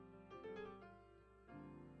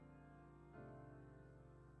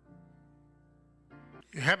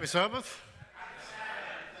Happy Sabbath.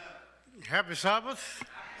 Happy Sabbath.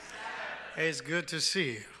 It's good to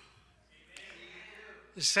see you.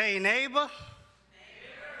 Say neighbor.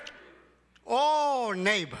 Oh,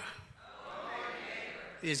 neighbor.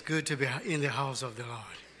 It's good to be in the house of the Lord.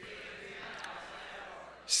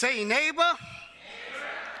 Say neighbor.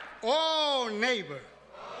 Oh, neighbor.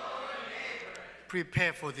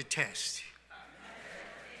 Prepare for the test.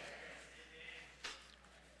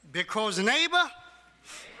 Because neighbor,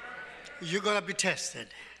 you're going to be tested.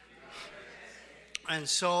 And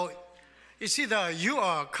so it's either you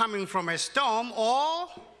are coming from a storm or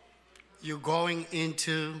you're going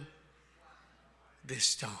into the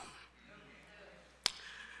storm.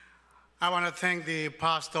 I want to thank the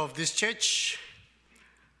pastor of this church,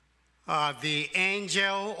 the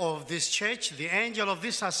angel of this church, the angel of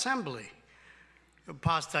this assembly,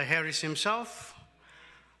 Pastor Harris himself.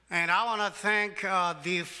 And I want to thank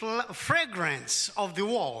the fragrance of the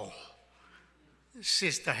wall,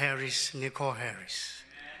 Sister Harris, Nicole Harris.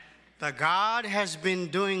 That God has been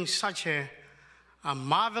doing such a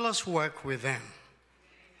marvelous work with them.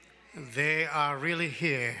 They are really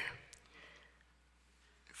here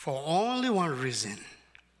for only one reason,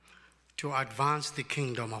 to advance the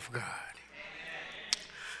kingdom of God.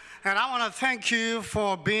 And I want to thank you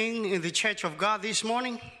for being in the church of God this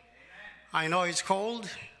morning. I know it's cold.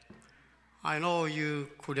 I know you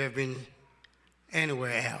could have been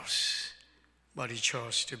anywhere else, but you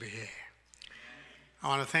chose to be here. I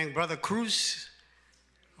want to thank Brother Cruz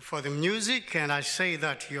for the music, and I say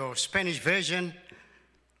that your Spanish version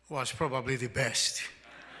was probably the best.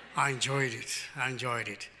 I enjoyed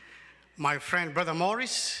it. My friend, Brother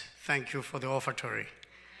Morris, thank you for the offertory.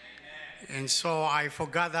 And so I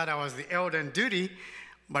forgot that I was the elder in duty,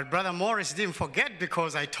 but Brother Morris didn't forget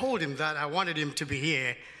because I told him that I wanted him to be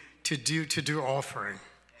here to do offering.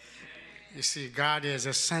 You see, God has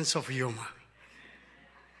a sense of humor.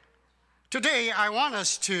 Today, I want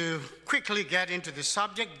us to quickly get into the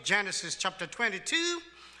subject, Genesis chapter 22.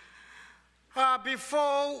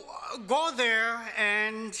 Before, go there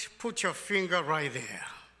and put your finger right there.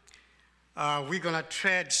 We're going to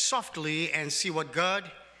tread softly and see what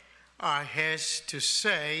God has to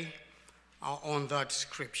say on that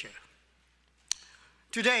scripture.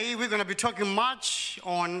 Today, we're going to be talking much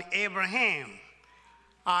on Abraham.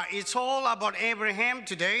 It's all about Abraham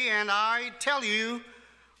today, and I tell you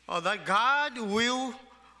that God will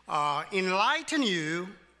enlighten you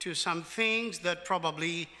to some things that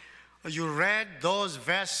probably you read those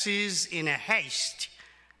verses in a haste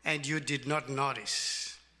and you did not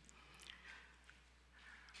notice.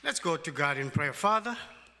 Let's go to God in prayer. Father,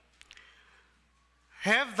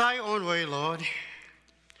 have thy own way, Lord.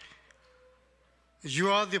 You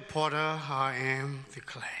are the potter, I am the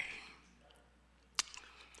clay.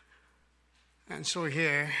 And so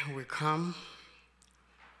here we come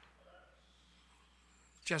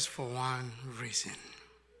just for one reason.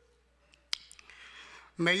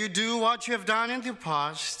 May you do what you have done in the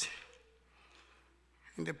past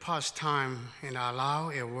time, and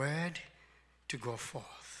allow a word to go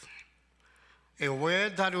forth. A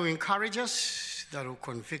word that will encourage us, that will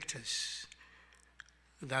convict us,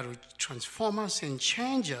 that will transform us and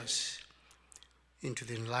change us into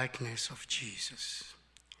the likeness of Jesus.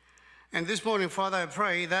 And this morning, Father, I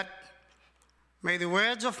pray that may the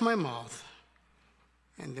words of my mouth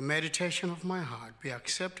and the meditation of my heart be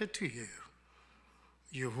accepted to you,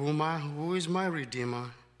 who is my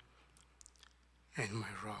Redeemer and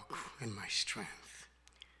my rock and my strength.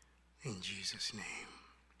 In Jesus' name,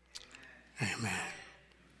 amen.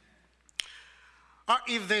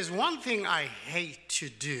 If there's one thing I hate to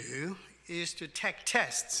do is to take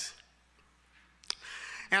tests.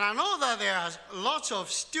 And I know that there are lots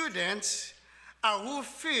of students who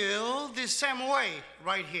feel the same way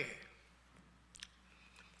right here.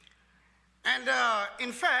 And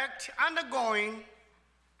in fact, undergoing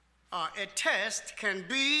a test can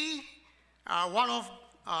be one of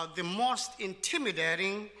the most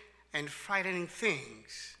intimidating and frightening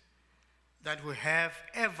things that we have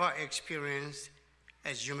ever experienced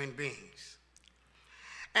as human beings.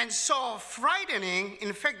 And so frightening,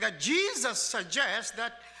 in fact, that Jesus suggests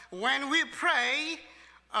that when we pray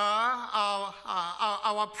our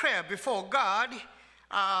prayer before God,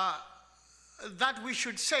 that we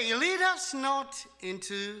should say, lead us not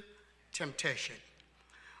into temptation,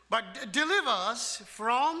 but deliver us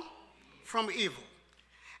from evil.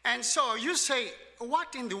 And so you say,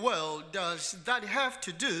 what in the world does that have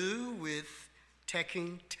to do with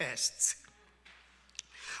taking tests?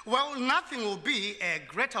 Well, nothing will be a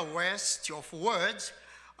greater waste of words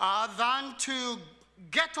than to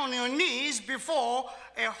get on your knees before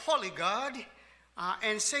a holy God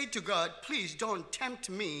and say to God, please don't tempt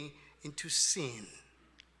me into sin.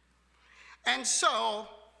 And so,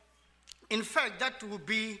 in fact, that would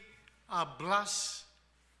be blasphemous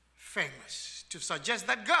to suggest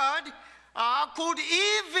that God could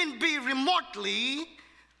even be remotely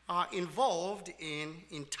involved in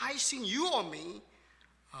enticing you or me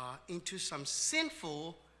into some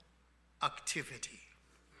sinful activity.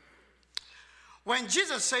 When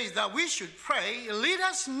Jesus says that we should pray, lead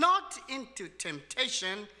us not into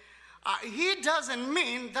temptation, he doesn't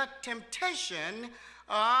mean that temptation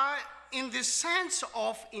in the sense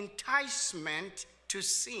of enticement to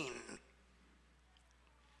sin.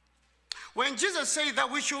 When Jesus says that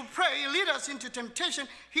we should pray, lead us into temptation,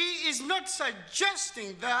 he is not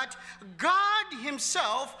suggesting that God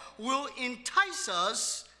himself will entice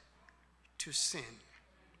us to sin.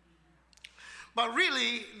 But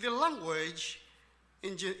really, the language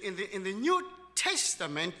in the New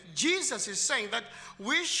Testament, Jesus is saying that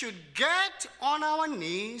we should get on our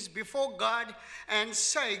knees before God and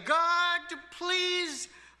say, God, please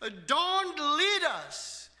don't lead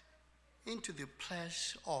us into the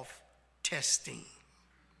place of testing.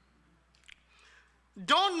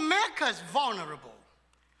 Don't make us vulnerable.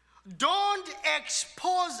 Don't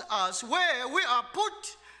expose us where we are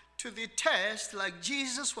put to the test like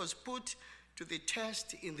Jesus was put to the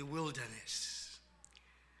test in the wilderness.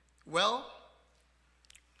 Well,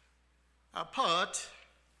 apart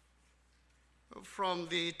from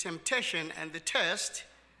the temptation and the test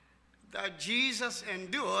that Jesus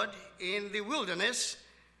endured in the wilderness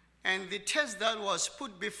and the test that was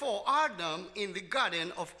put before Adam in the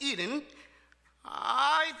Garden of Eden,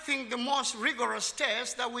 I think the most rigorous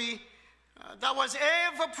test that was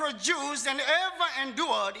ever produced and ever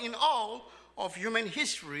endured in all of human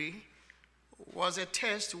history was a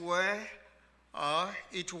test where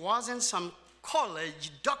it wasn't some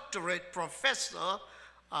college doctorate professor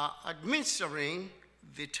administering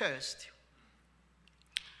the test,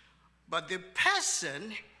 but the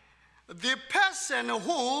person who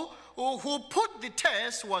put the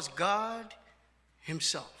test was God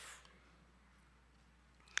himself.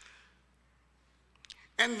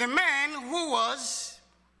 And the man who was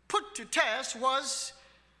put to test was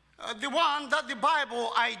the one that the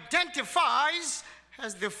Bible identifies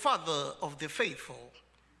as the father of the faithful,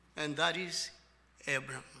 and that is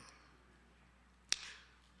Abraham.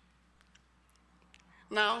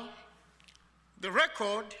 Now, the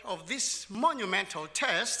record of this monumental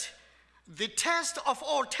test, the test of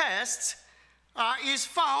all tests, is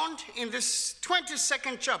found in this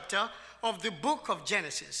 22nd chapter of the book of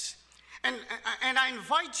Genesis. And I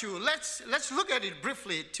invite you, let's look at it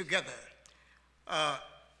briefly together.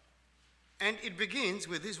 And it begins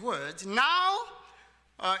with these words. Now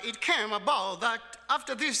it came about that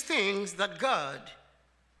after these things that God,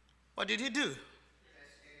 what did he do?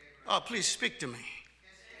 Oh, please speak to me.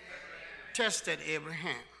 Tested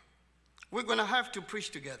Abraham. We're going to have to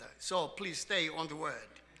preach together, so please stay on the word.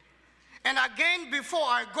 And again, before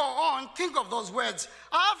I go on, think of those words.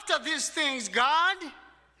 After these things, God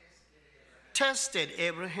tested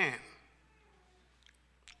Abraham.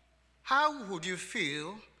 How would you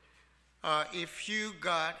feel if you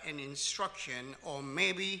got an instruction, or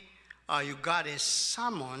maybe you got a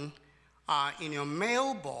summon in your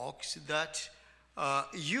mailbox that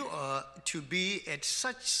you are to be at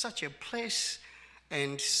such a place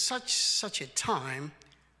and such a time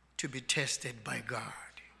to be tested by God?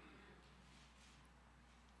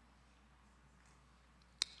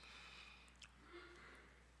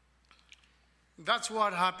 That's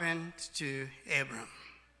what happened to Abram.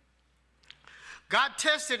 God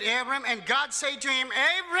tested Abram, and God said to him,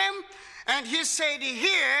 Abram, and he said,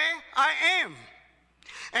 here I am.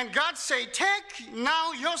 And God said, take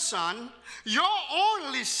now your son, your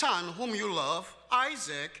only son whom you love,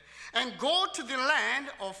 Isaac, and go to the land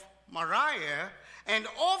of Moriah and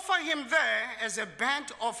offer him there as a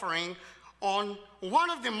burnt offering on one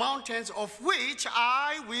of the mountains of which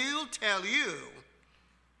I will tell you.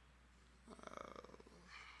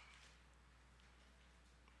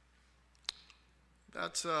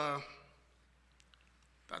 That's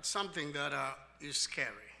something that is scary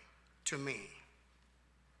to me.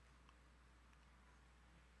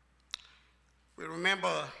 We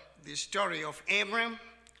remember the story of Abram,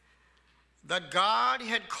 that God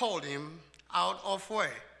had called him out of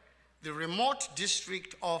where? The remote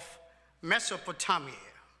district of Mesopotamia.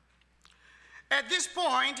 At this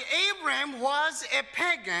point, Abram was a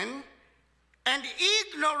pagan and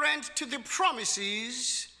ignorant to the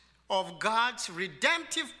promises of God's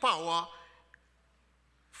redemptive power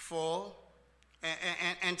for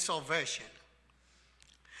and salvation.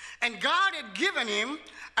 And God had given him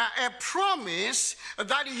a promise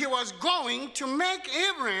that he was going to make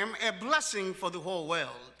Abraham a blessing for the whole world.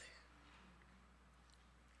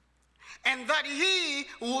 And that he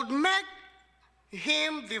would make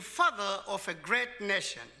him the father of a great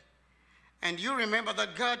nation. And you remember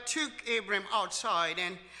that God took Abraham outside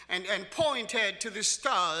and pointed to the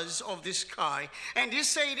stars of the sky. And he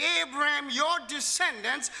said, Abraham, your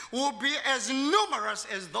descendants will be as numerous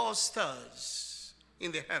as those stars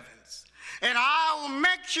in the heavens. And I will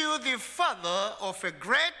make you the father of a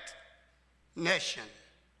great nation.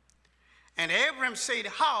 And Abraham said,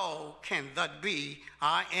 how can that be?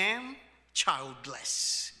 I am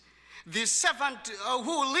childless. The servant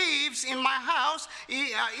who lives in my house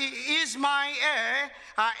is my heir,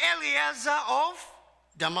 Eliezer of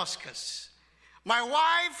Damascus. My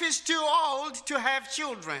wife is too old to have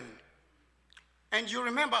children. And you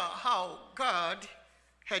remember how God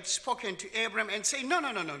had spoken to Abraham and said, no.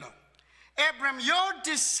 Abraham, your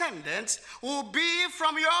descendants will be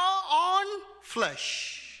from your own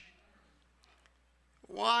flesh.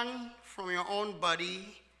 One from your own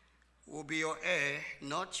body will be your heir,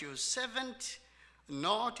 not your servant,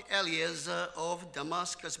 not Eliezer of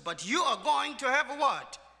Damascus, but you are going to have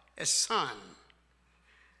what? A son.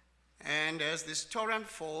 And as the story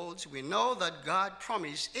unfolds, we know that God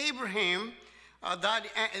promised Abraham that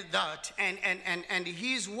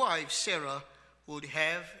his wife Sarah would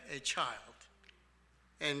have a child.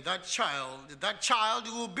 And that child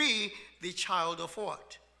will be the child of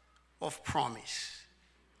what? Of promise.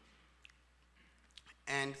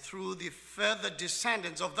 And through the further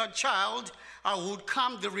descendants of that child would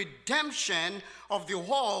come the redemption of the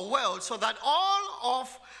whole world, so that all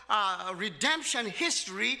of redemption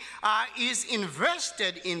history is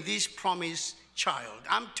invested in this promised child.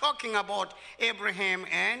 I'm talking about Abraham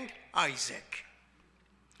and Isaac.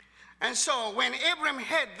 And so when Abraham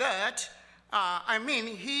heard that,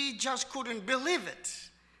 he just couldn't believe it.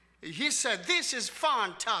 He said, this is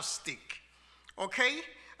fantastic, okay?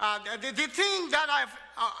 The thing that I've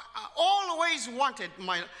always wanted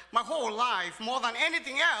my whole life, more than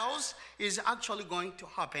anything else, is actually going to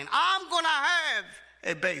happen. I'm going to have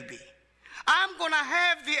a baby. I'm going to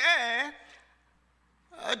have the heir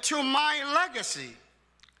to my legacy.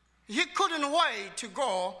 He couldn't wait to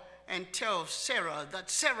go and tell Sarah that,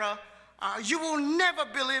 Sarah, you will never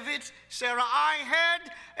believe it, Sarah, I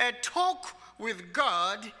had a talk with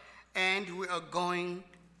God and we are going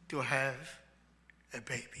to have a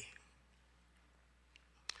baby.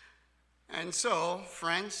 And so,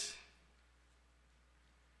 friends,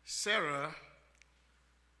 Sarah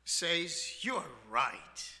says, you are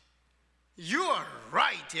right. You are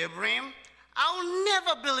right, Abraham. I'll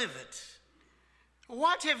never believe it.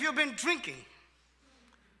 What have you been drinking?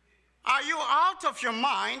 Are you out of your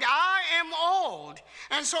mind? I am old.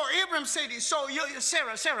 And so Abraham said,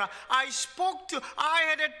 Sarah, I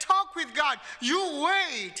had a talk with God. You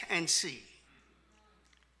wait and see.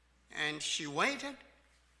 And she waited,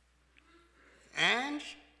 and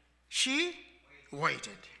she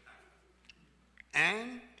waited,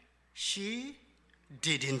 and she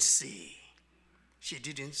didn't see. She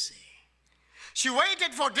didn't see. She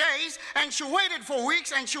waited for days, and she waited for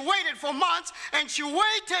weeks, and she waited for months, and she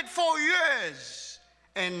waited for years,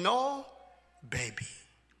 and no baby.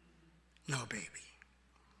 No baby.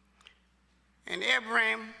 And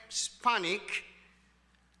Abraham's panic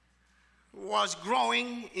was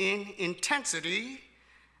growing in intensity,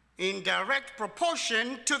 in direct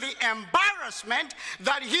proportion to the embarrassment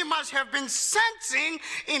that he must have been sensing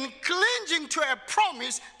in clinging to a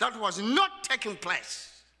promise that was not taking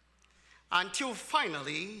place, until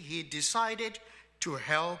finally he decided to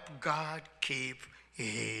help God keep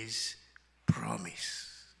his promise.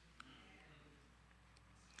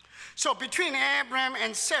 So between Abraham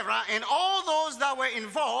and Sarah and all those that were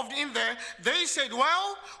involved in there, they said,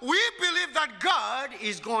 well, we believe that God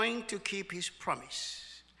is going to keep his promise.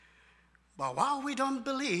 But what we don't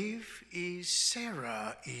believe is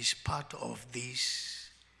Sarah is part of this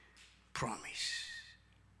promise.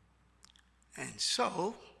 And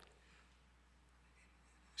so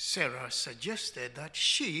Sarah suggested that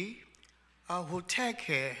she will take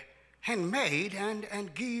her handmaid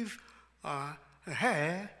and give her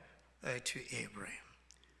to Abraham.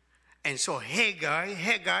 And so Hagar,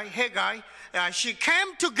 she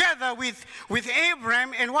came together with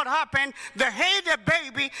Abraham, and what happened? They had a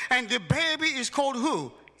baby, and the baby is called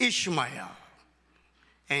who? Ishmael.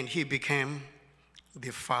 And he became the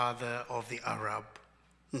father of the Arab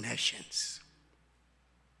nations.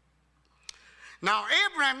 Now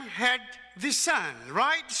Abraham had the son,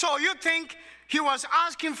 right? So you think He was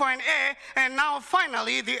asking for an heir, and now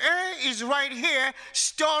finally the heir is right here.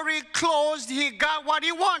 Story closed. He got what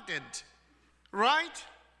he wanted. Right?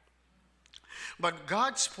 But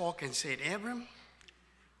God spoke and said, Abram,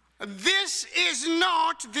 this is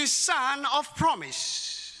not the son of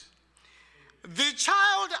promise. The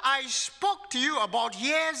child I spoke to you about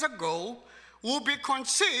years ago will be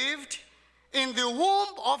conceived in the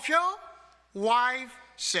womb of your wife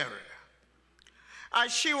Sarah.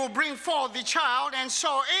 She will bring forth the child. And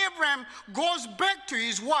so Abram goes back to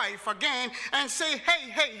his wife again and say,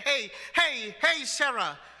 hey,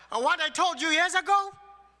 Sarah, what I told you years ago?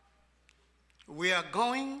 We are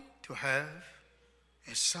going to have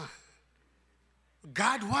a son.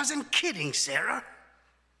 God wasn't kidding, Sarah.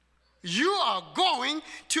 You are going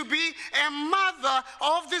to be a mother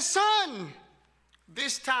of the son.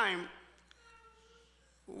 This time,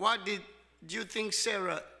 what did you think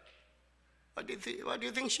Sarah, what do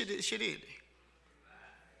you think she did?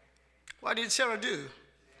 What did Sarah do?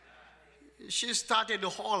 She started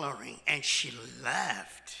hollering and she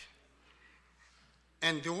laughed.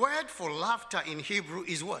 And the word for laughter in Hebrew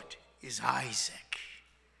is what? Is Isaac.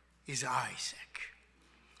 Is Isaac.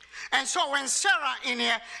 And so when Sarah, in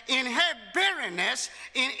her barrenness,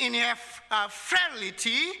 in her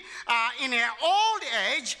frailty, in her old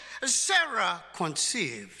age, Sarah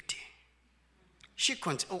conceived.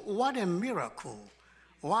 What a miracle.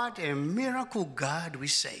 What a miracle God we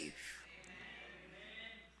save.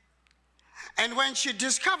 And when she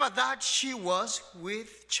discovered that, she was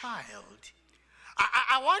with child.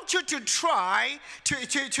 I want you to try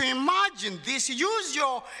to imagine this. Use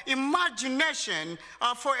your imagination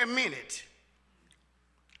for a minute.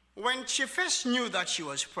 When she first knew that she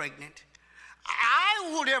was pregnant,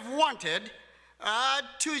 I would have wanted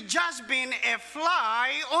to just be a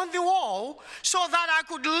fly on the wall so that I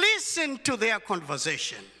could listen to their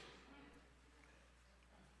conversation.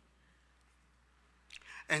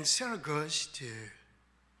 And Sarah goes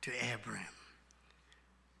to Abram,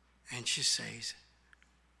 and she says,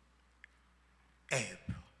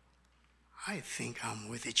 Abe, I think I'm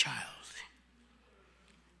with a child.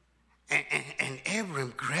 And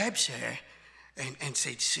Abram grabs her and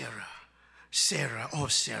said, Sarah, oh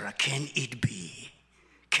Sarah, can it be?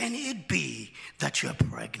 Can it be that you're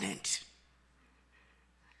pregnant?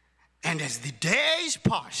 And as the days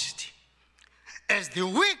passed, as the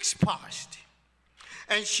weeks passed,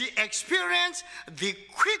 and she experienced the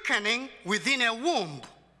quickening within her womb,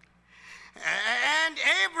 and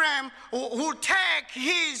Abram would take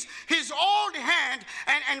his old hand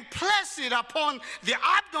and place it upon the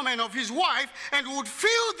abdomen of his wife and would feel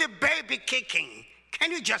the baby kicking.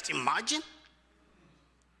 Can you just imagine?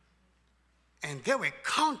 And they were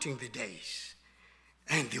counting the days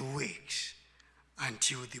and the weeks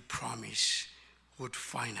until the promise would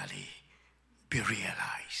finally be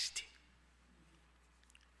realized.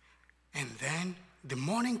 And then the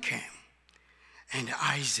morning came, and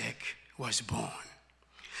Isaac was born.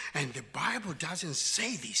 And the Bible doesn't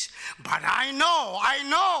say this, but I know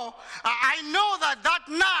that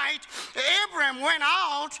night Abram went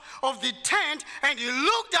out of the tent and he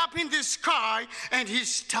looked up in the sky and he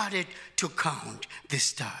started to count the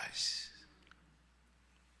stars.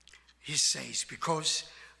 He says, because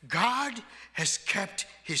God has kept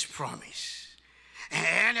his promise.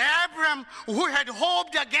 And Abram, who had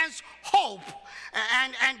hoped against hope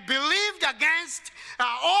and believed against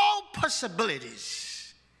all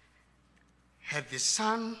possibilities, had the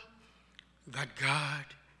son that God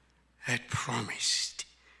had promised.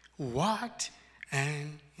 What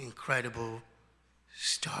an incredible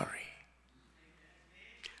story.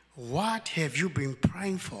 What have you been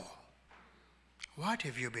praying for? What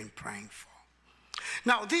have you been praying for?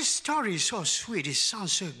 Now, this story is so sweet. It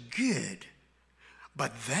sounds so good.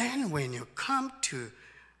 But then when you come to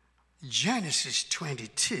Genesis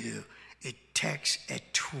 22, it takes a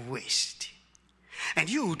twist. And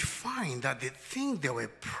you would find that the thing they were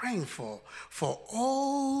praying for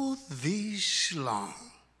all this long,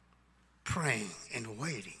 praying and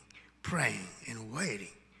waiting, praying and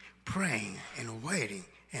waiting, praying and waiting,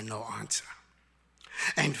 and no answer.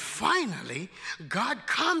 And finally, God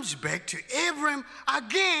comes back to Abram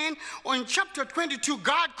again. In chapter 22,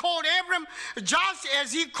 God called Abram just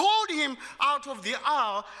as he called him out of the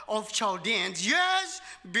Ur of Chaldeans, years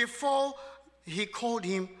before he called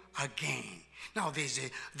him again. Now, there's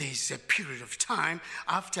a period of time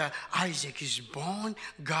after Isaac is born,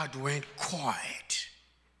 God went quiet.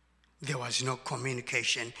 There was no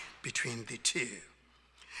communication between the two.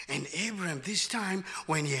 And Abram, this time,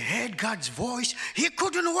 when he heard God's voice, he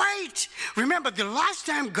couldn't wait. Remember, the last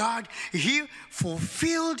time he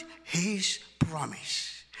fulfilled his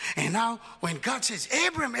promise. And now when God says,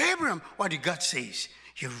 Abram, Abram, what did God say?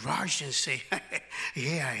 You rush and say,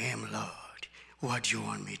 here I am, Lord. What do you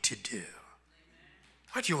want me to do?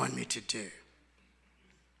 What do you want me to do?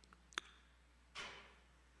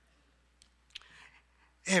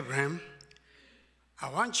 Abram, I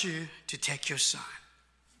want you to take your son.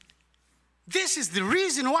 This is the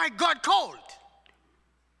reason why God called.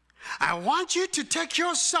 I want you to take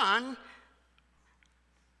your son,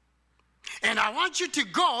 and I want you to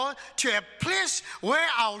go to a place where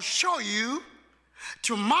I'll show you,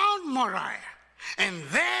 to Mount Moriah. And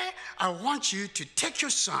there I want you to take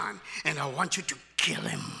your son, and I want you to kill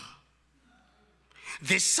him.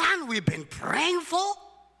 The son we've been praying for,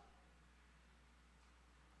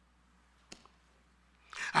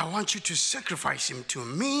 I want you to sacrifice him to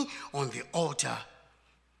me on the altar.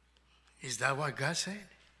 Is that what God said?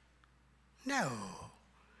 No,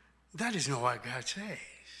 that is not what God says.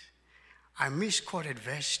 I misquoted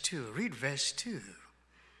verse 2. Read verse 2.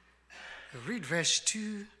 Read verse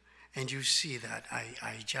 2, and you see that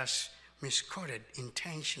I just misquoted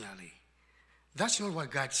intentionally. That's not what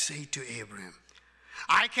God said to Abraham.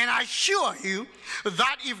 I can assure you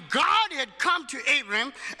that if God had come to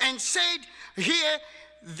Abraham and said,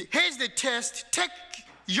 here's the test, take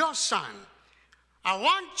your son. I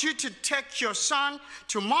want you to take your son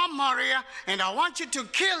to Mount Moriah, and I want you to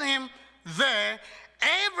kill him there.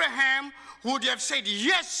 Abraham would have said,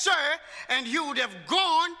 yes, sir, and he would have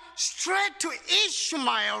gone straight to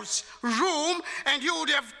Ishmael's room, and he would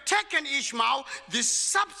have taken Ishmael, the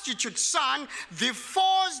substitute son, the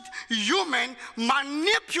forced human,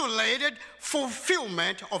 manipulated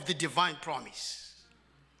fulfillment of the divine promise.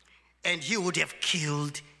 And he would have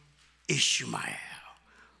killed Ishmael,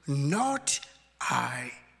 not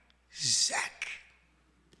Isaac.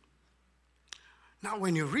 Now,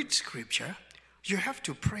 when you read scripture, you have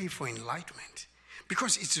to pray for enlightenment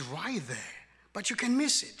because it's right there, but you can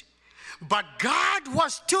miss it. But God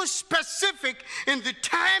was too specific in the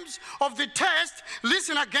terms of the test.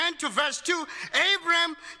 Listen again to verse 2.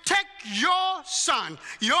 Abraham, take your son,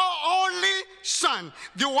 your only son,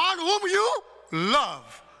 the one whom you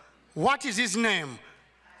love. What is his name?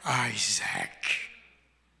 Isaac.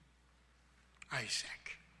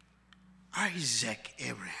 Isaac,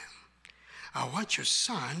 Abraham. I want your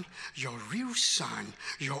son, your real son,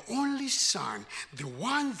 your only son, the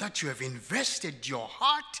one that you have invested your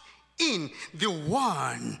heart in, the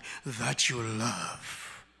one that you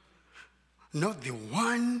love, not the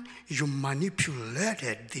one you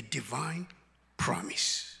manipulated the divine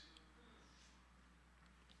promise.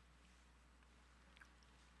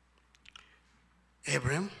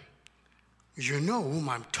 Abraham, you know whom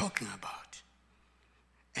I'm talking about.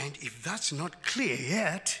 And if that's not clear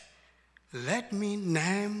yet, let me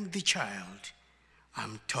name the child.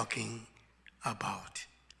 I'm talking about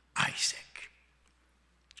Isaac.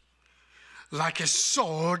 Like a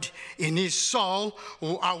sword in his soul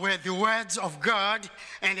were the words of God.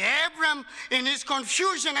 And Abram, in his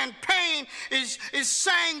confusion and pain, is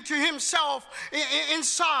saying to himself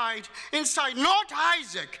inside, not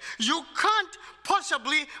Isaac. You can't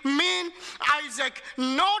possibly mean Isaac,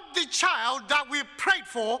 not the child that we prayed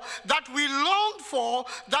for, that we longed for,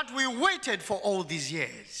 that we waited for all these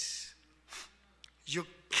years. You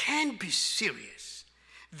can't be serious.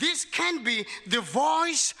 This can be the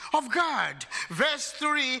voice of God. Verse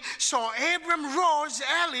 3, so Abram rose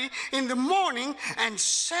early in the morning and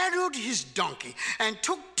saddled his donkey and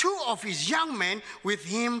took 2 of his young men with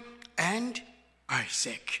him and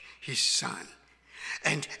Isaac, his son.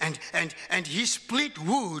 And he split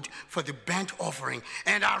wood for the burnt offering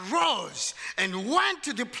and arose and went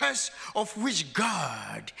to the place of which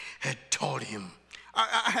God had told him.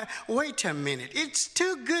 Wait a minute. It's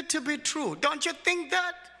too good to be true. Don't you think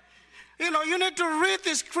that? You need to read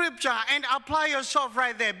the scripture and apply yourself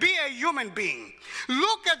right there. Be a human being.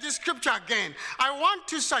 Look at the scripture again. I want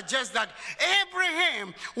to suggest that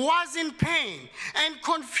Abraham was in pain and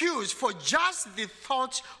confused for just the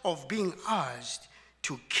thoughts of being asked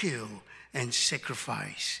to kill and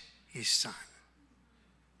sacrifice his son.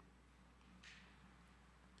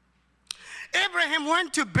 Abraham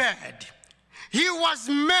went to bed. He was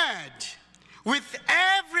mad with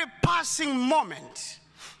every passing moment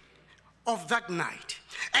of that night.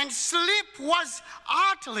 And sleep was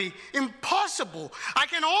utterly impossible. I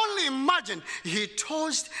can only imagine he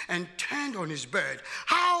tossed and turned on his bed.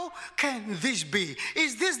 How can this be?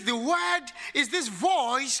 Is this the word? Is this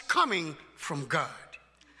voice coming from God?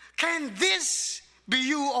 Can this be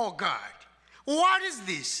you, oh God? What is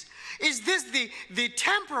this? Is this the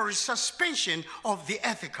temporary suspension of the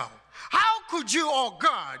ethical? How could you, oh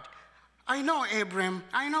God, I know Abram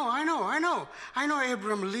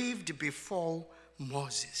lived before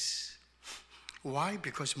Moses. Why?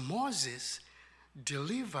 Because Moses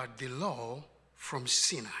delivered the law from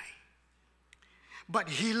Sinai. But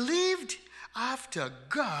he lived after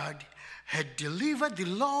God had delivered the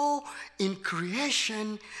law in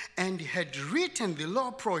creation and had written the law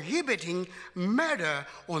prohibiting murder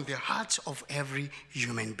on the hearts of every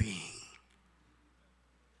human being.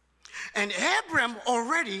 And Abram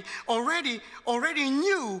already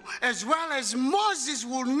knew, as well as Moses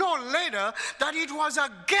will know later, that it was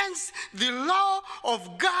against the law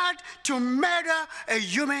of God to murder a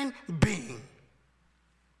human being.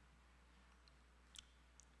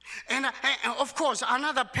 And of course,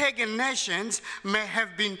 another pagan nations may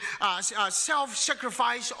have been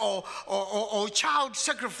self-sacrifice or child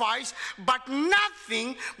sacrifice, but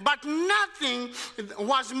nothing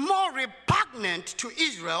was more repugnant to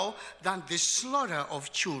Israel than the slaughter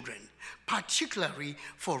of children, particularly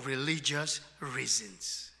for religious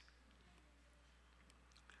reasons.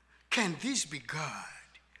 Can this be God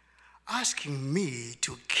asking me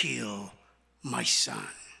to kill my son?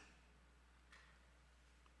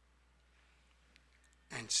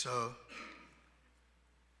 And so,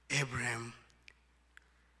 Abram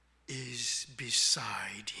is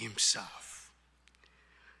beside himself.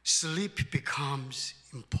 Sleep becomes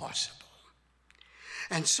impossible.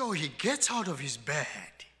 And so he gets out of his bed.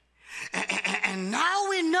 And now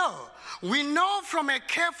we know from a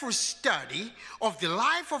careful study of the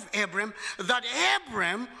life of Abram that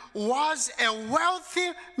Abram was a wealthy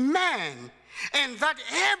man. And that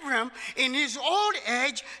Abram, in his old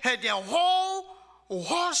age, had a whole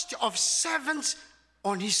host of servants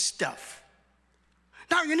on his staff.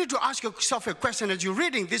 Now you need to ask yourself a question as you're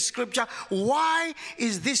reading this scripture. Why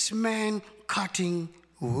is this man cutting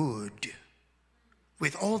wood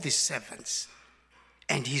with all these servants?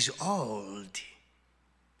 And he's old.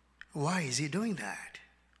 Why is he doing that?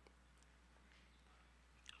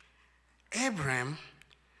 Abram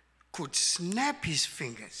could snap his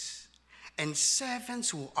fingers and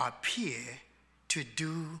servants will appear to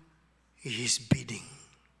do his bidding.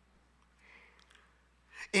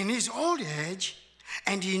 In his old age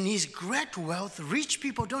and in his great wealth, rich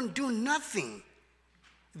people don't do nothing.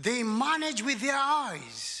 They manage with their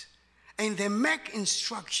eyes and they make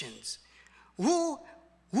instructions. Who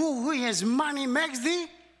has money makes the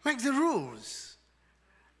rules.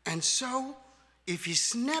 And so if he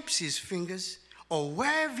snaps his fingers or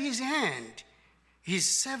wave his hand, his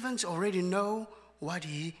servants already know what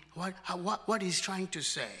he's trying to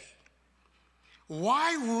say.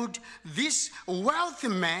 Why would this wealthy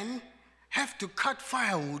man have to cut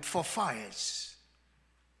firewood for fires?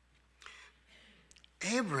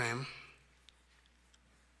 Abram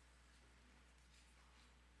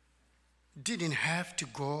didn't have to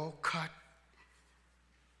go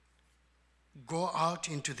out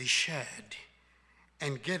into the shed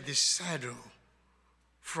and get the saddle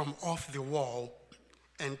from off the wall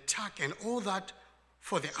and tuck and all that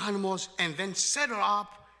for the animals and then saddle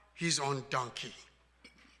up his own donkey.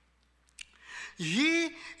 He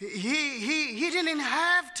didn't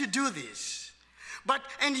have to do this.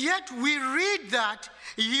 And yet we read that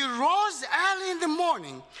he rose early in the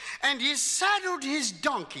morning and he saddled his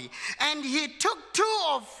donkey and he took two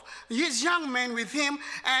of his young men with him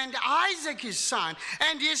and Isaac his son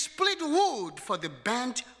and he split wood for the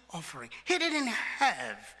burnt offering. He didn't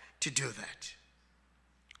have to do that.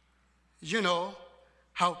 You know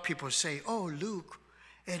how people say, oh, look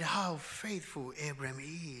at how faithful Abram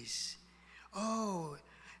is. Oh,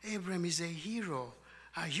 Abram is a hero.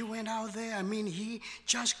 He went out there. He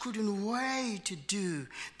just couldn't wait to do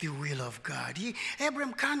the will of God.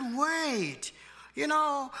 Abram can't wait. You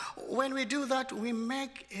know, when we do that, we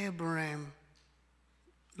make Abram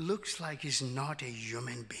looks like he's not a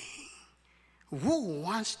human being. Who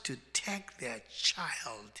wants to take their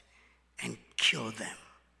child and kill them?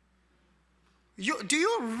 Do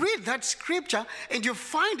you read that scripture and you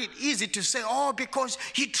find it easy to say, oh, because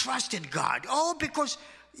he trusted God. Oh, because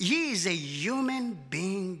he is a human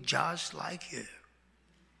being just like you.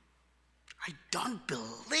 I don't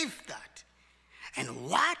believe that. And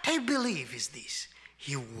what I believe is this.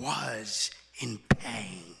 He was in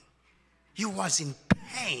pain. He was in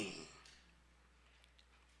pain.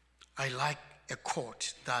 I like a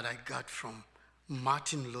quote that I got from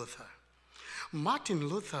Martin Luther. Martin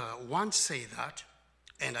Luther once said that,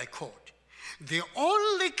 and I quote, the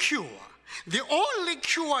only cure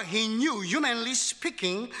he knew, humanly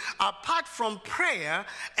speaking, apart from prayer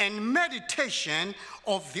and meditation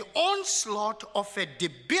of the onslaught of a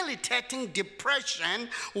debilitating depression,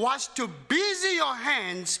 was to busy your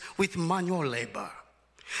hands with manual labor.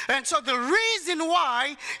 And so the reason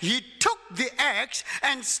why he took the axe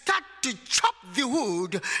and started to chop the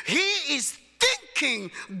wood, he is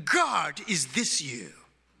thinking, God, is this you?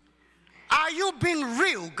 Are you being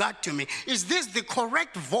real, God, to me? Is this the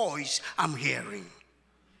correct voice I'm hearing?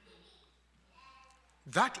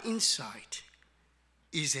 That insight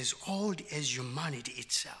is as old as humanity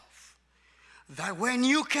itself. That when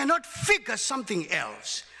you cannot figure something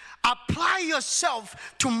else, apply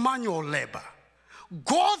yourself to manual labor.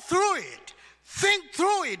 Go through it. Think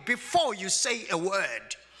through it before you say a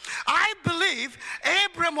word. I believe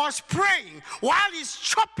Abram was praying while he's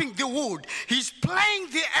chopping the wood. He's playing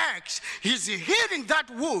the axe. He's hitting that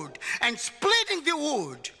wood and splitting the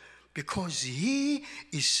wood because he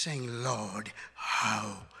is saying, Lord,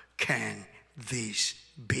 how can this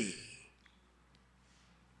be?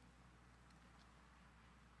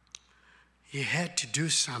 He had to do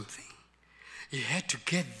something. He had to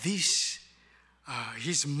get this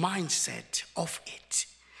his mindset of it.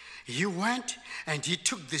 He went and he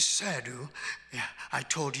took the saddle. I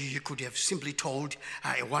told you could have simply told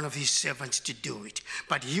one of his servants to do it.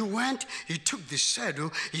 But he went, he took the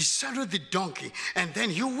saddle, he saddled the donkey, and then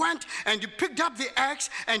he went and he picked up the axe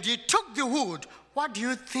and he took the wood. What do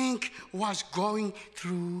you think was going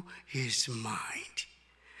through his mind?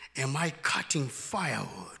 Am I cutting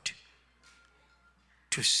firewood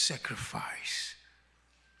to sacrifice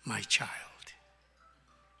my child?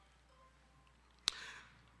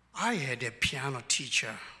 I had a piano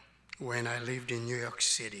teacher when I lived in New York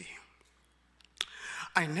City.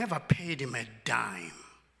 I never paid him a dime.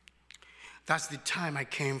 That's the time I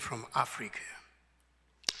came from Africa.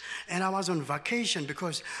 And I was on vacation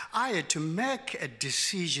because I had to make a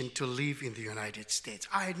decision to live in the United States.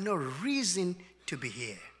 I had no reason to be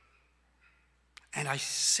here. And I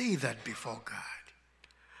say that before God.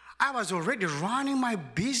 I was already running my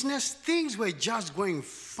business. Things were just going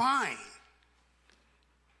fine.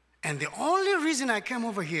 And the only reason I came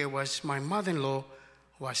over here was my mother-in-law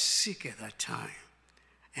was sick at that time.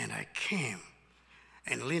 And I came.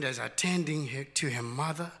 And Linda's attending to her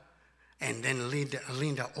mother. And then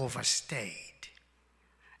Linda overstayed.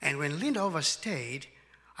 And when Linda overstayed,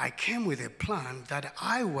 I came with a plan that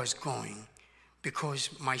I was going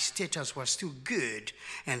because my status was still good.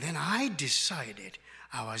 And then I decided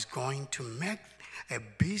I was going to make a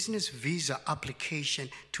business visa application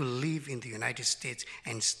to live in the United States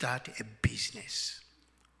and start a business.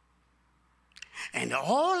 And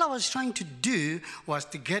all I was trying to do was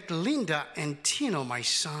to get Linda and Tino, my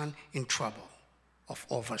son, in trouble of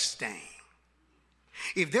overstaying.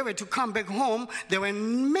 If they were to come back home, they were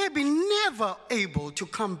maybe never able to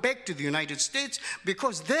come back to the United States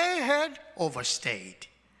because they had overstayed.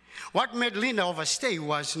 What made Linda overstay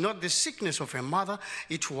was not the sickness of her mother.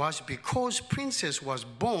 It was because Princess was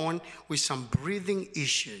born with some breathing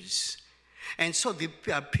issues. And so the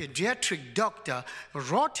pediatric doctor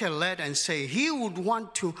wrote a letter and said he would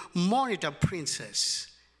want to monitor Princess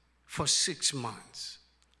for 6 months.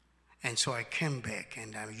 And so I came back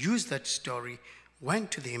and I used that story,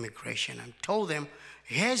 went to the immigration and told them,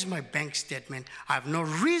 here's my bank statement. I have no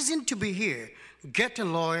reason to be here. Get a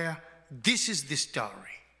lawyer. This is the story.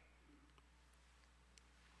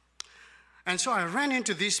 And so I ran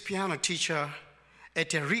into this piano teacher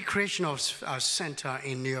at a recreational center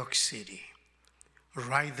in New York City.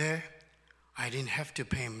 Right there, I didn't have to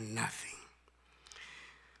pay him nothing.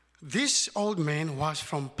 This old man was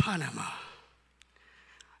from Panama,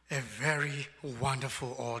 a very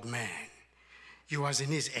wonderful old man. He was in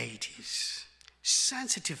his 80s,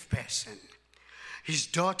 sensitive person. His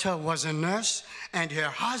daughter was a nurse and her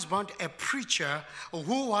husband a preacher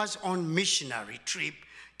who was on missionary trip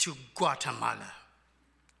to Guatemala.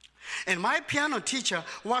 And my piano teacher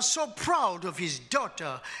was so proud of his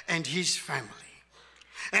daughter and his family.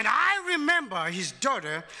 And I remember his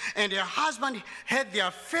daughter and her husband had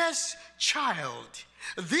their first child,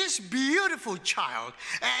 this beautiful child,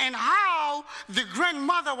 and how the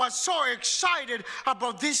grandmother was so excited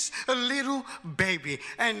about this little baby.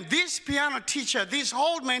 And this piano teacher, this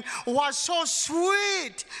old man, was so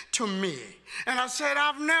sweet to me. And I said,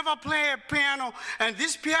 I've never played a piano, and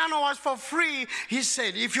this piano was for free. He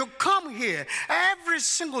said, if you come here every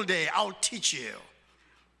single day, I'll teach you.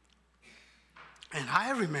 And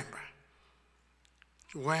I remember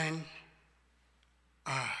when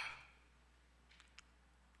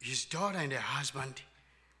his daughter and her husband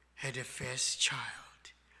had a first child,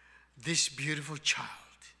 this beautiful child.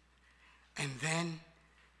 And then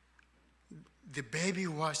the baby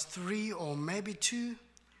was 3 or maybe 2.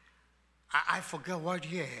 I forget what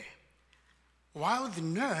year. While the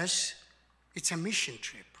nurse, it's a mission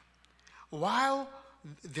trip. While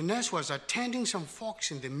the nurse was attending some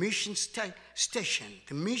folks in the mission station,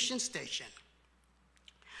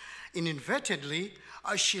 Inadvertently,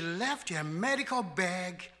 she left her medical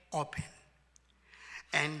bag open.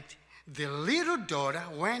 And the little daughter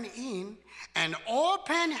went in and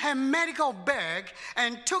opened her medical bag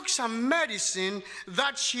and took some medicine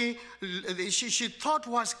that she thought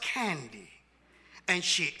was candy. And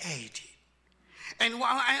she ate it. And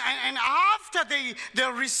after they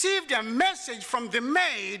received a message from the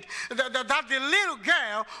maid that the little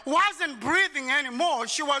girl wasn't breathing anymore,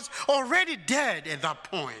 she was already dead at that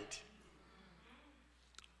point.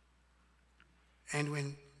 And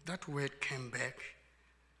when that word came back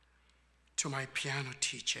to my piano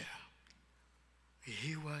teacher,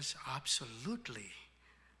 he was absolutely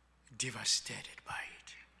devastated by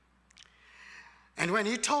it. And when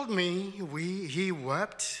he told me, he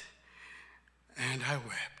wept, and I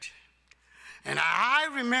wept. And I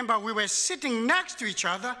remember we were sitting next to each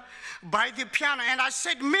other by the piano, and I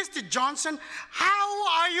said, Mr. Johnson,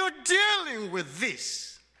 how are you dealing with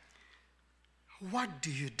this? What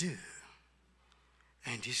do you do?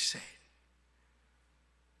 And he said,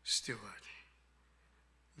 Stewart,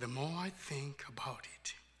 the more I think about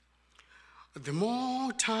it, the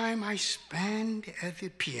more time I spend at the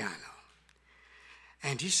piano.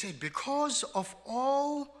 And he said, because of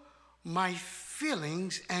all my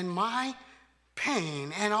feelings and my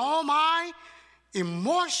pain and all my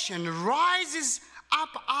emotion rises up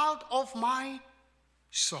out of my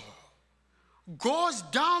soul, goes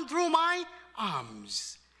down through my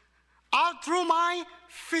arms, out through my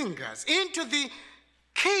fingers, into the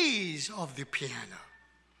keys of the piano.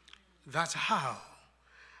 That's how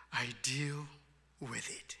I deal with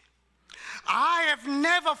it. I have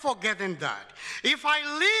never forgotten that. If I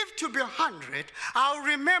live to be 100, I'll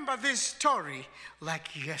remember this story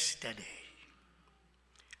like yesterday.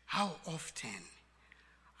 How often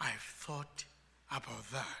I've thought about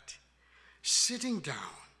that, sitting down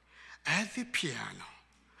at the piano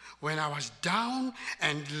when I was down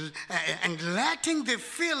and letting the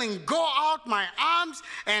feeling go out my arms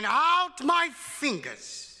and out my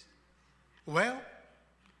fingers. Well,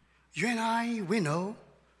 you and I, we know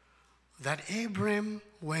that Abraham,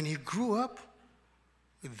 when he grew up,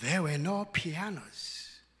 there were no pianos.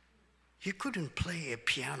 He couldn't play a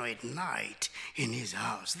piano at night in his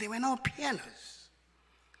house. There were no pianos.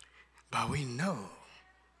 But we know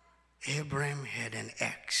Abraham had an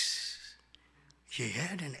axe. He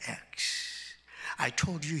had an axe. I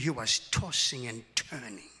told you he was tossing and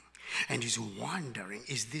turning, and he's wondering,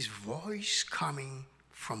 is this voice coming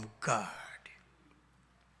from God?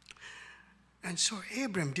 And so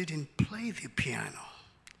Abraham didn't play the piano.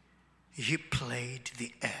 He played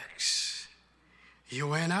the axe. He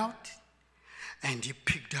went out and he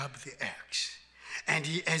picked up the axe. And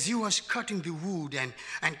as he was cutting the wood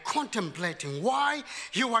and contemplating why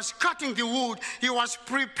he was cutting the wood, he was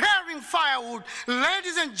preparing firewood.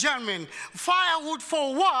 Ladies and gentlemen, firewood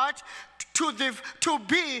for what? To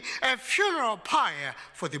be a funeral pyre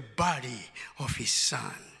for the body of his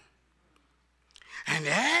son. And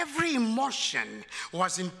every emotion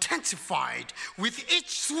was intensified with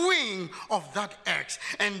each swing of that axe.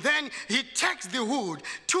 And then he takes the wood,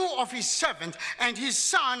 2 of his servants and his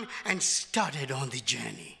son, and started on the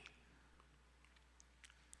journey.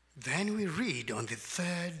 Then we read on the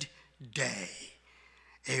 3rd day,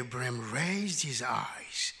 Abraham raised his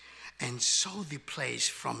eyes and saw the place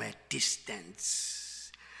from a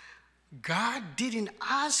distance. God didn't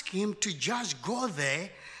ask him to just go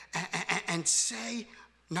there and say,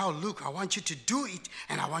 now look, I want you to do it,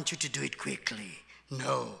 and I want you to do it quickly.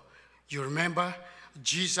 No. You remember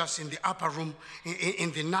Jesus in the upper room,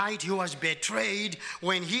 in the night he was betrayed,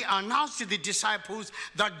 when he announced to the disciples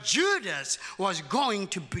that Judas was going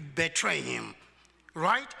to betray him,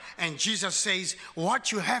 right? And Jesus says,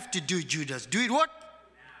 what you have to do, Judas, do it what?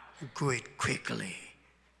 Now. Do it quickly.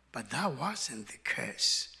 But that wasn't the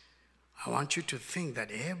case. I want you to think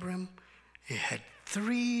that Abraham, he had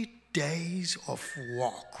 3 days of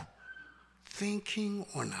walk, thinking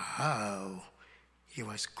on how he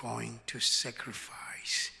was going to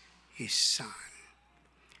sacrifice his son.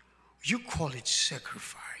 You call it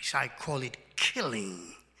sacrifice, I call it killing.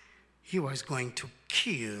 He was going to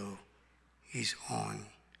kill his own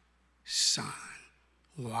son.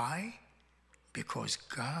 Why? Because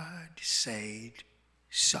God said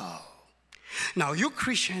so. Now, you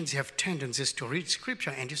Christians have tendencies to read scripture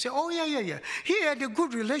and you say, oh, yeah. He had a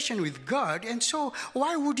good relation with God, and so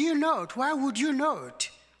why would you not? Why would you not?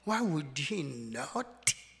 Why would he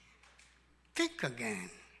not? Think again.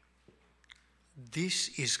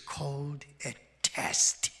 This is called a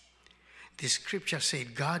test. The scripture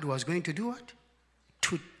said God was going to do what?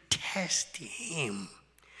 to test him.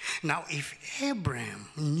 Now, if Abraham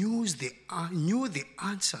knew the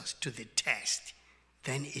answers to the test,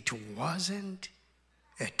 then it wasn't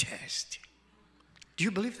a test. Do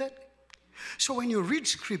you believe that? So when you read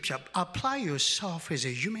scripture, apply yourself as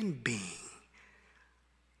a human being.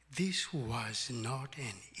 This was not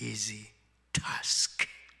an easy task.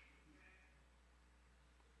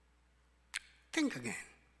 Think again.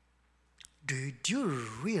 Do you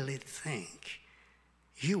really think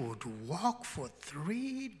he would walk for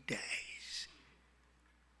 3 days?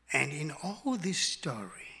 And in all this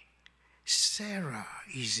story, Sarah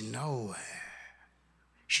is nowhere.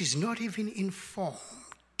 She's not even informed.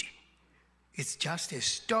 It's just a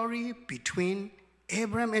story between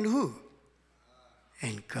Abraham and who?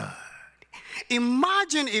 And God.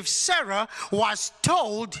 Imagine if Sarah was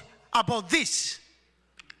told about this.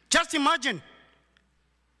 Just imagine.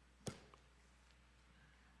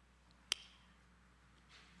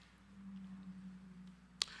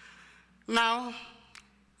 Now,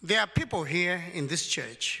 there are people here in this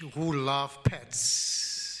church who love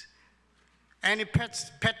pets. Any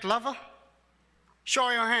pet lover? Show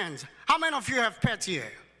your hands. How many of you have pets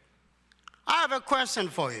here? I have a question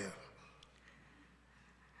for you.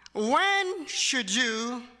 When should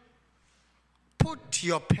you put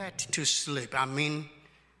your pet to sleep? I mean,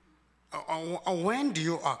 when do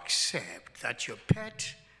you accept that your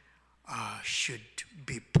pet should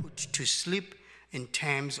be put to sleep in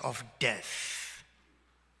terms of death?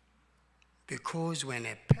 Because when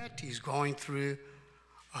a pet is going through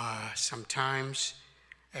sometimes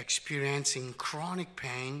experiencing chronic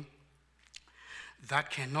pain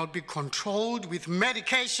that cannot be controlled with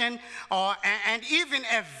medication, and even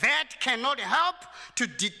a vet cannot help to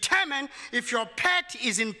determine if your pet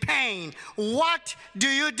is in pain, what do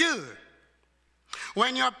you do?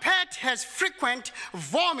 When your pet has frequent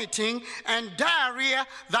vomiting and diarrhea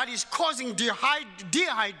that is causing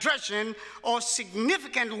dehydration or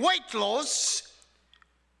significant weight loss,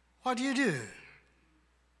 what do you do?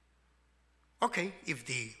 Okay, if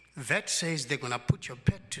the vet says they're going to put your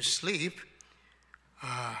pet to sleep,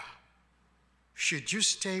 should you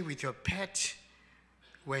stay with your pet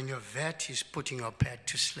when your vet is putting your pet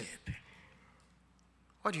to sleep?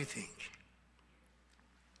 What do you think?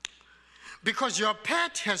 Because your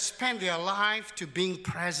pet has spent their life to being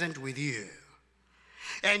present with you.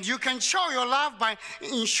 And you can show your love by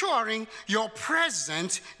ensuring your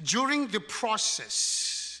presence during the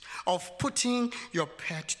process of putting your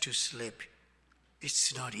pet to sleep.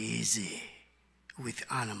 It's not easy with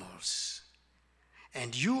animals.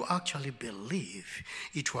 And you actually believe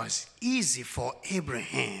it was easy for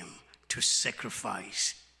Abraham to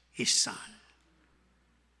sacrifice his son.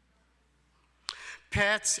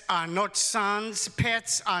 Pets are not sons,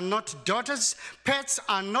 pets are not daughters, pets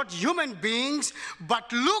are not human beings, but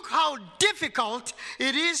look how difficult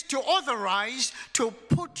it is to authorize to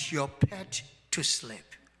put your pet to sleep.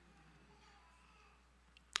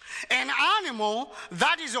 An animal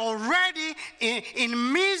that is already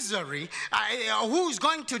in misery, who's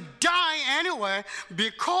going to die anyway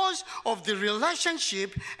because of the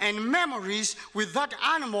relationship and memories with that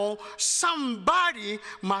animal, somebody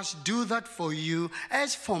must do that for you.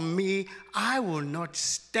 As for me, I will not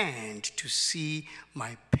stand to see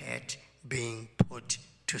my pet being put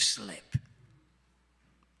to sleep.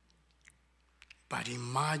 But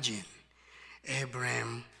imagine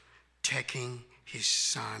Abraham taking his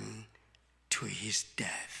son to his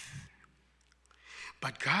death.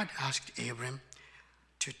 But God asked Abraham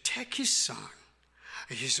to take his son,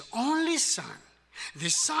 his only son, the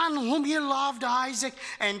son whom he loved, Isaac,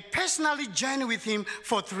 and personally journey with him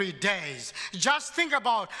for 3 days. Just think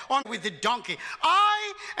about on with the donkey.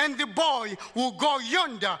 I and the boy will go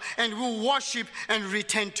yonder and will worship and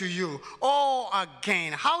return to you. Oh,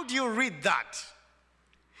 again, how do you read that?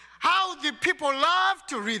 How the people love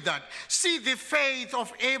to read that. See the faith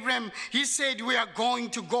of Abraham. He said, we are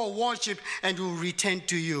going to go worship and we'll return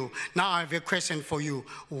to you. Now I have a question for you.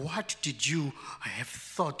 What did you have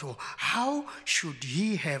thought of? How should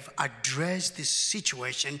he have addressed this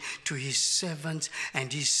situation to his servants,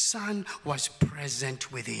 and his son was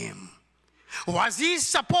present with him? Was he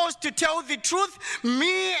supposed to tell the truth?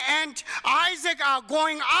 Me and Isaac are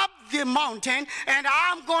going up the mountain and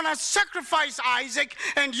I'm going to sacrifice Isaac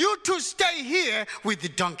and you two stay here with the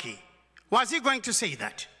donkey. Was he going to say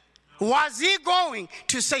that? Was he going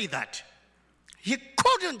to say that? He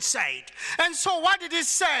couldn't say it. And so what did he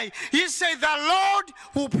say? He said, the Lord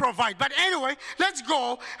will provide. But anyway, let's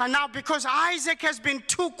go. And now because Isaac has been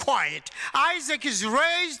too quiet, Isaac is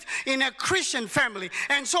raised in a Christian family.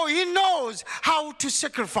 And so he knows how to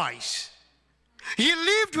sacrifice. He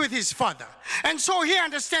lived with his father. And so he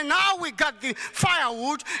understands, now we got the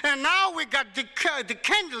firewood, and now we got the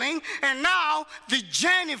kindling, and now the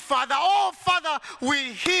journey, Father. Oh, Father,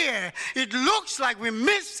 we're here. It looks like we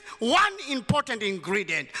missed one important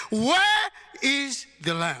ingredient. Where is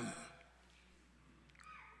the lamb?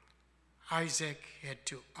 Isaac had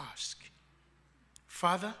to ask,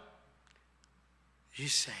 Father, he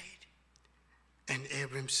said, and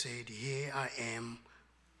Abram said, here I am,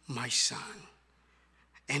 my son.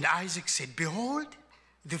 And Isaac said, behold,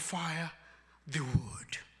 the fire, the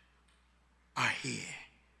wood are here.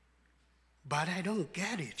 But I don't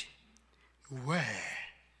get it. Where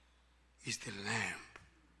is the lamb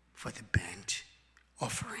for the burnt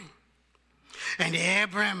offering? And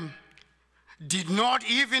Abram did not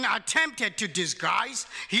even attempt to disguise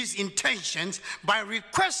his intentions by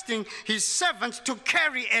requesting his servants to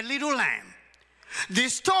carry a little lamb. The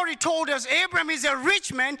story told us Abram is a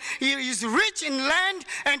rich man. He is rich in land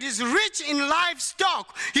and is rich in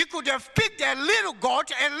livestock. He could have picked a little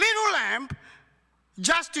goat, a little lamb,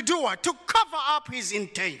 just to do what? To cover up his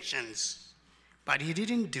intentions. But he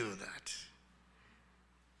didn't do that.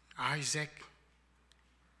 Isaac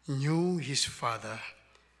knew his father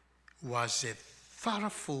was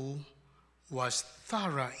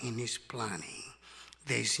thorough in his planning.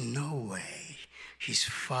 There's no way his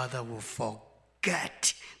father will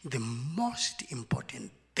forget the most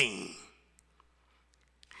important thing.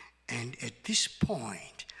 And at this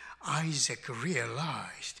point, Isaac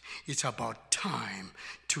realized it's about time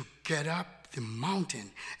to get up the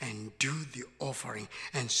mountain and do the offering.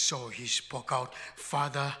 And so he spoke out,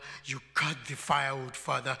 Father, you cut the firewood,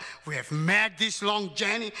 Father. We have made this long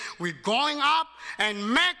journey. We're going up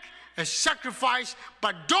and make a sacrifice,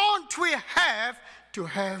 but don't we have to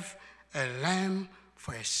have a lamb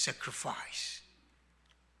for a sacrifice?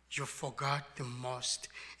 You forgot the most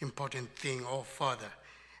important thing, oh Father.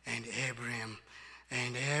 And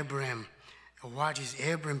Abram, what is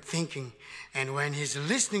Abram thinking? And when he's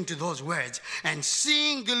listening to those words and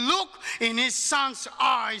seeing the look in his son's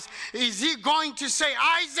eyes, is he going to say,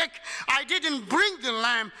 Isaac, I didn't bring the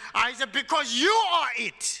lamb, Isaac, because you are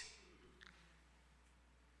it?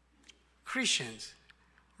 Christians,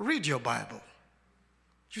 read your Bible.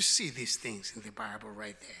 You see these things in the Bible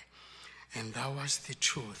right there. And that was the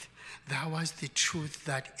truth. That was the truth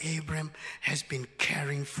that Abram has been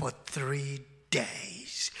carrying for 3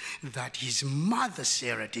 days, that his mother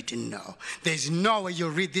Sarah didn't know. There's no way you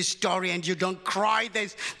read this story and you don't cry.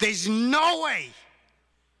 There's no way.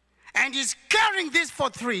 And he's carrying this for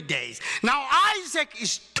 3 days. Now Isaac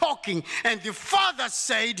is talking, and the father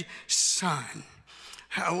said, son,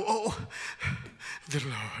 the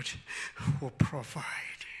Lord will provide.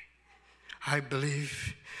 I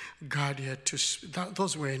believe God had to,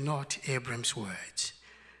 those were not Abram's words.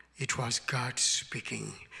 It was God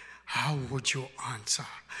speaking. How would you answer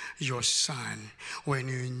your son when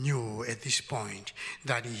you knew at this point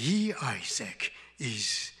that he, Isaac,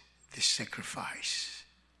 is the sacrifice?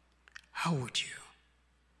 How would you?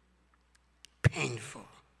 Painful.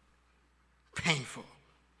 Painful.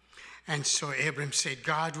 And so Abram said,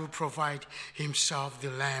 God will provide himself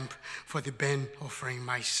the lamb for the burnt offering,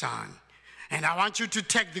 my son. And I want you to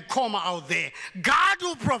take the comma out there. God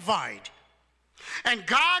will provide. And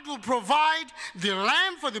God will provide the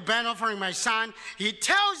lamb for the burnt offering, my son. He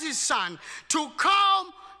tells his son to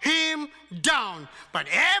calm him down. But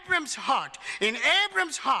in Abram's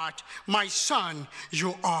heart, my son,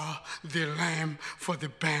 you are the lamb for the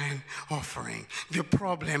burnt offering. The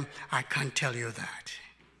problem, I can't tell you that.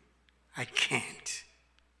 I can't.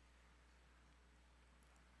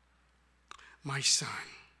 My son,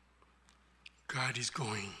 God is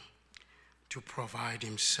going to provide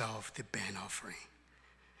himself the burnt offering.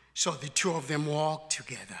 So the two of them walked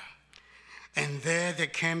together. And there they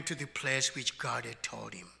came to the place which God had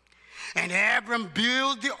told him. And Abram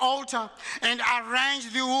built the altar and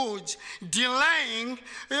arranged the woods, delaying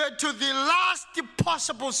to the last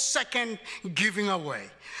possible second giving away.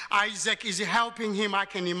 Isaac is helping him, I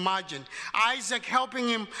can imagine. Isaac helping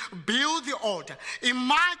him build the altar.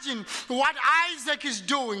 Imagine what Isaac is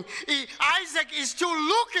doing. Isaac is still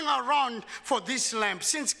looking around for this lamb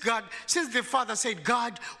since the father said,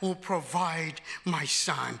 God will provide my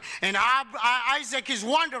son. And Isaac is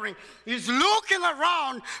wondering, he's looking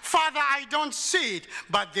around, Father, I don't see it.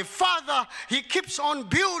 But the father, he keeps on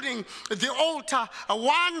building the altar,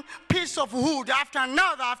 one piece of wood after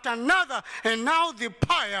another, and now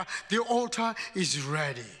the altar is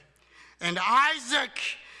ready. And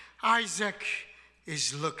Isaac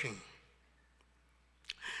is looking.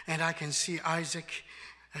 And I can see Isaac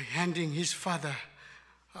handing his father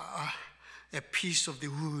a piece of the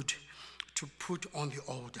wood to put on the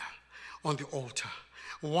altar.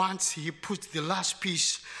 Once he puts the last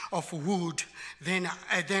piece of wood, then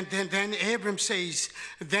Abram says,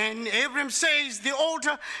 the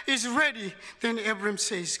altar is ready. Then Abram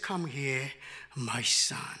says, come here, my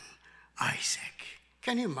son, Isaac.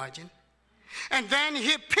 Can you imagine? And then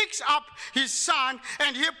he picks up his son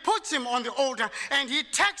and he puts him on the altar, and he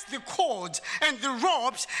takes the cords and the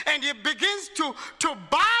ropes and he begins to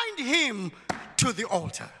bind him to the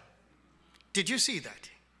altar. Did you see that?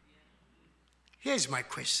 Here's my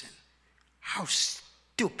question. How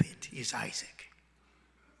stupid is Isaac?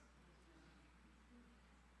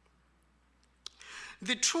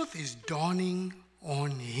 The truth is dawning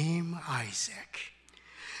on him, Isaac.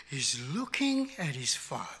 He's looking at his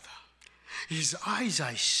father. His eyes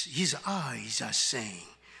are saying,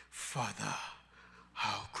 Father,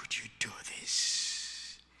 how could you do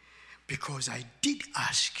this? Because I did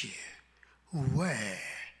ask you, where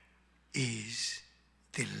is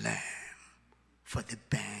the lamb for the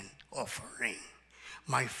burnt offering?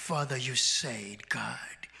 My father, you said God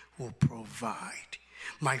will provide.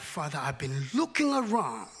 My father, I've been looking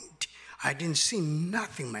around. I didn't see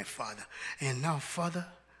nothing, my father. And now, Father,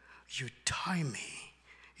 you tie me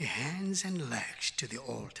hands and legs to the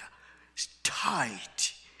altar,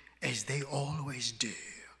 tight as they always do.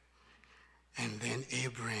 And then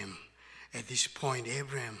Abram, at this point,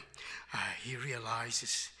 he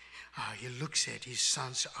realizes, he looks at his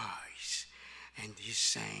son's eyes, and he's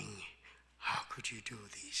saying, how could you do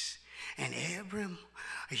this? And Abram,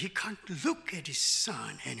 he can't look at his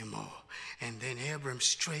son anymore. And then Abram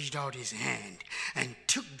stretched out his hand and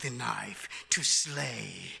took the knife to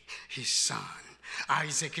slay his son.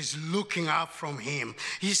 Isaac is looking up from him.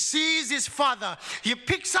 He sees his father. He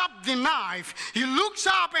picks up the knife. He looks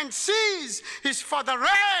up and sees his father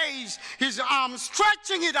raise his arm,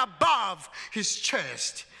 stretching it above his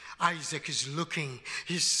chest. Isaac is looking.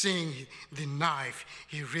 He's seeing the knife.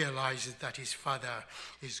 He realizes that his father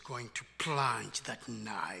is going to plunge that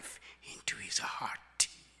knife into his heart.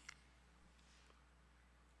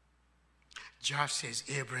 Just as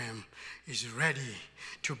Abram is ready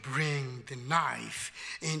to bring the knife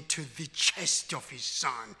into the chest of his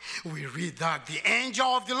son, we read that the angel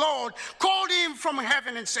of the Lord called him from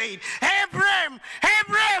heaven and said, Abram,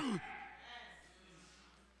 Abram!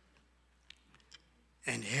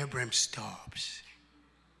 And Abram stops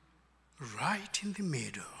right in the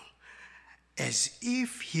middle, as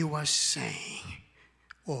if he was saying,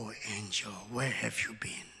 oh angel, where have you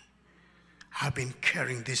been? I've been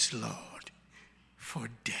carrying this load for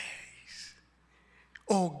days.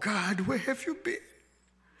 Oh God, where have you been?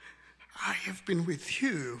 I have been with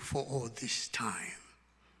you for all this time.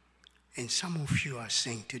 And some of you are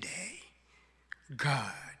saying today,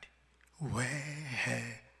 God, where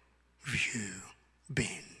have you been?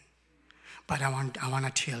 But I want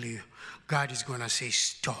to tell you, God is going to say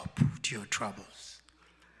stop to your troubles.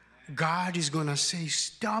 God is going to say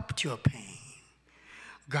stop to your pain.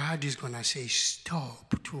 God is going to say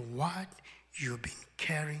stop to what you've been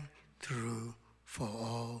carrying through for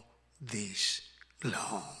all this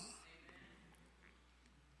long.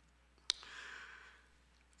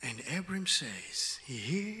 And Abram says,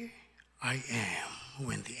 here I am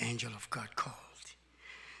when the angel of God called.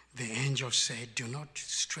 The angel said, do not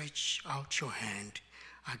stretch out your hand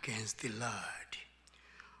against the lad.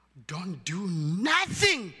 Don't do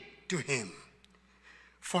nothing to him.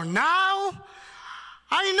 For now,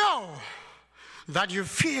 I know that you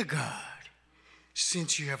fear God,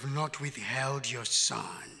 since you have not withheld your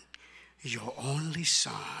son, your only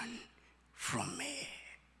son, from me.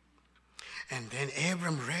 And then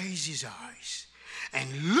Abram raised his eyes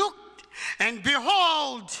and looked, and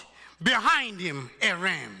behold, behind him a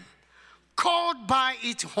ram, caught by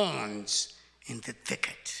its horns in the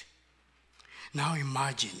thicket. Now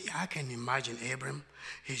imagine, I can imagine Abram,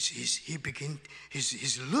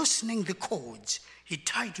 he's loosening the cords. He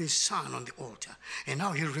tied his son on the altar, and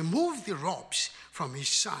now he removed the ropes from his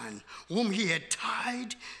son, whom he had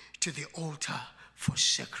tied to the altar for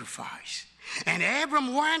sacrifice. And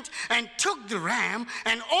Abram went and took the ram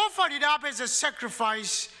and offered it up as a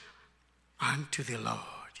sacrifice unto the Lord.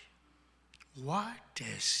 What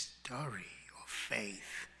a story of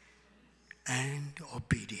faith and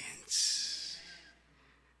obedience.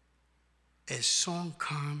 A song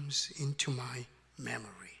comes into my memory.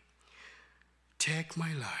 Take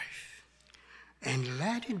my life and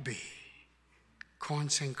let it be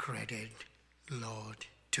consecrated, Lord,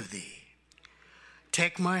 to thee.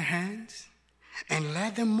 Take my hands and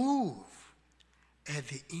let them move at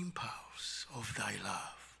the impulse of thy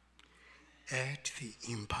love. At the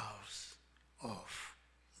impulse of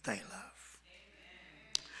thy love.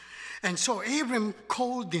 And so Abram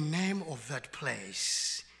called the name of that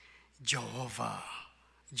place Jehovah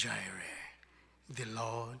Jireh, the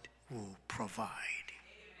Lord will provide.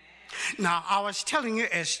 Now, I was telling you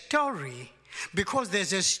a story because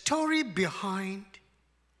there's a story behind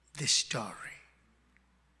the story.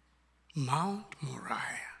 Mount Moriah.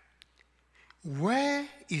 Where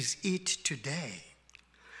is it today?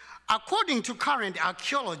 According to current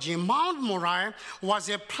archaeology, Mount Moriah was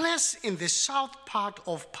a place in the south part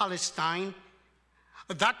of Palestine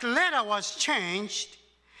that later was changed,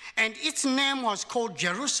 and its name was called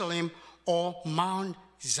Jerusalem or Mount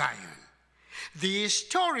Zion. The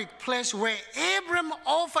historic place where Abram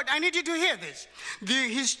offered, I need you to hear this. The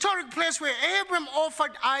historic place where Abram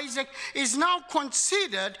offered Isaac is now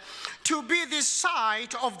considered to be the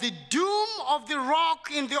site of the dome of the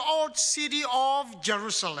rock in the old city of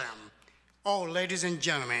Jerusalem. Oh, ladies and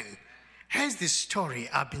gentlemen, here's the story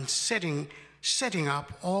I've been setting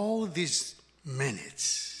up all these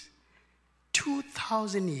minutes.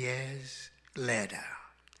 2,000 years later,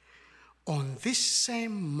 on this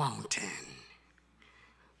same mountain,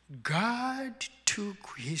 God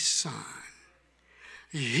took his son,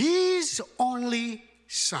 his only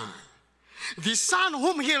son, the son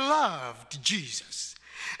whom he loved, Jesus,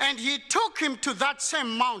 and he took him to that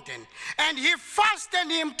same mountain, and he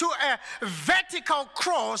fastened him to a vertical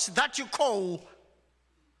cross that you call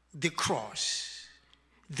the cross,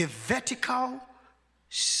 the vertical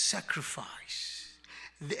sacrifice,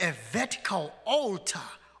 a vertical altar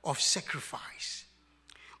of sacrifice.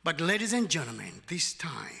 But ladies and gentlemen, this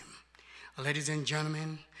time, ladies and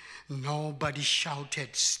gentlemen, nobody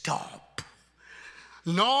shouted stop.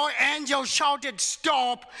 No angel shouted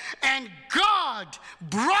stop, and God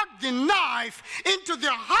brought the knife into the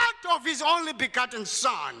heart of his only begotten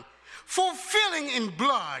son, fulfilling in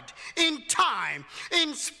blood, in time,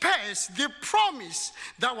 in space, the promise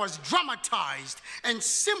that was dramatized and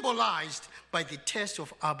symbolized by the test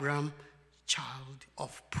of Abraham, child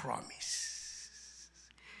of promise.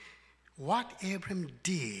 What Abram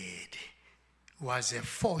did was a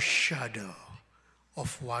foreshadow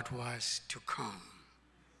of what was to come.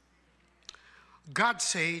 God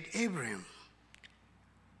said, Abram,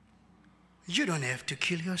 you don't have to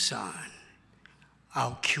kill your son.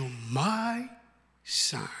 I'll kill my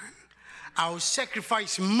son. I'll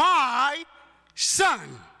sacrifice my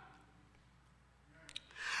son.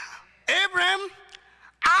 Abram,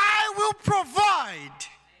 I will provide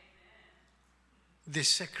the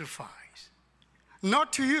sacrifice.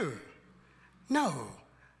 Not to you. No.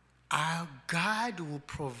 Our God will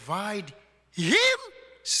provide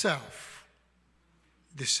himself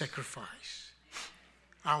the sacrifice.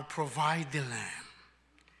 I'll provide the lamb.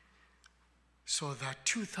 So that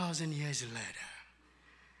 2,000 years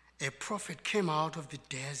later, a prophet came out of the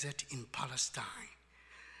desert in Palestine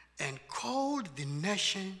and called the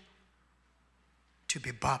nation to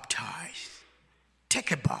be baptized.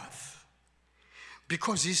 Take a bath.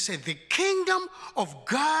 Because he said the kingdom of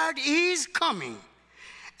God is coming.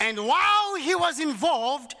 And while he was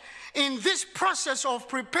involved in this process of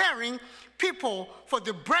preparing people for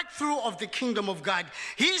the breakthrough of the kingdom of God,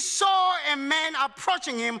 he saw a man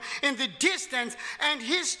approaching him in the distance, and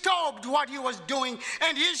he stopped what he was doing,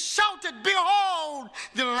 and he shouted, behold,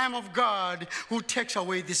 the Lamb of God who takes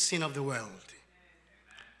away the sin of the world.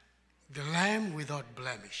 The Lamb without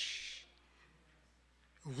blemish,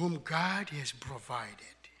 whom God has provided,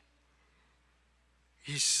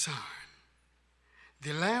 his son.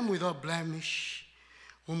 The Lamb without blemish,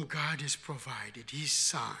 whom God has provided, his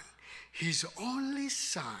son, his only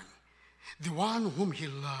son, the one whom he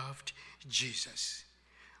loved, Jesus.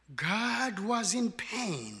 God was in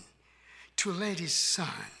pain to let his son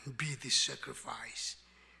be the sacrifice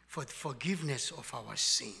for the forgiveness of our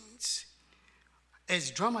sins.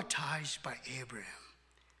 As dramatized by Abraham,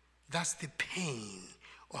 that's the pain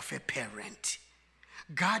of a parent.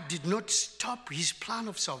 God did not stop his plan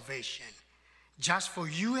of salvation just for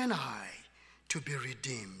you and I to be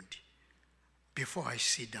redeemed. Before I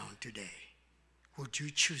sit down today, would you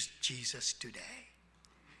choose Jesus today?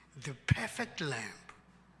 The perfect Lamb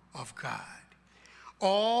of God.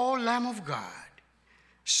 Oh, Lamb of God,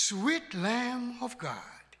 sweet Lamb of God,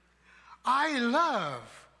 I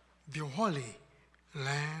love the holy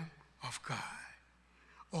Lamb of God.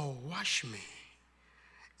 Oh, wash me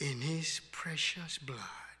in his precious blood.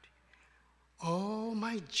 Oh,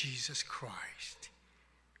 my Jesus Christ,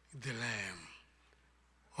 the Lamb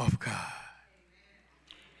of God.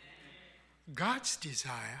 God's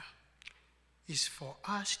desire is for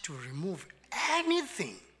us to remove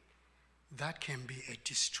anything that can be a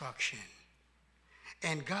distraction.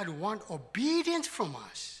 And God wants obedience from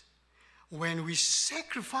us. when we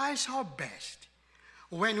sacrifice our best,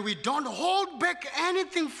 when we don't hold back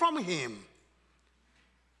anything from him,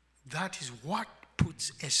 that is what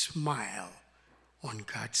puts a smile on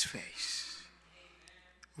God's face.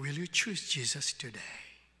 Will you choose Jesus today?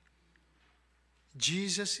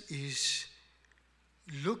 Jesus is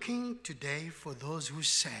looking today for those who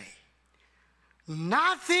say,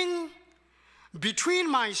 nothing between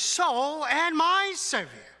my soul and my Savior,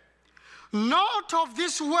 not of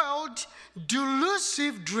this world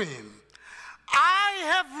delusive dream. I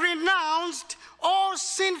have renounced all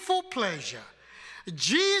sinful pleasure.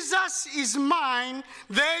 Jesus is mine.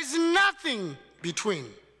 There is nothing between.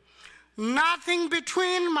 Nothing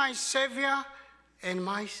between my Savior and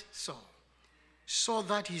my soul, so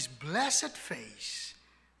that his blessed face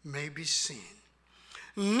may be seen.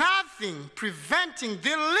 Nothing preventing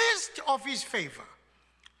the least of his favor.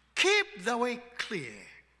 Keep the way clear.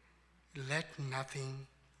 Let nothing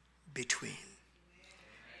between.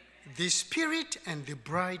 The Spirit and the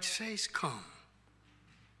bride says, come.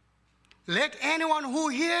 Let anyone who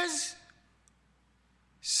hears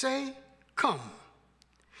say, come.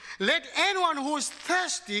 Let anyone who is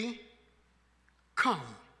thirsty come.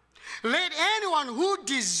 Let anyone who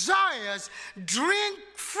desires drink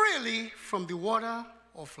freely from the water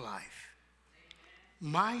of life.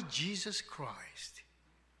 My Jesus Christ,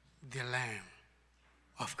 the Lamb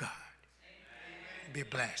of God. Be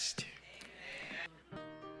blessed.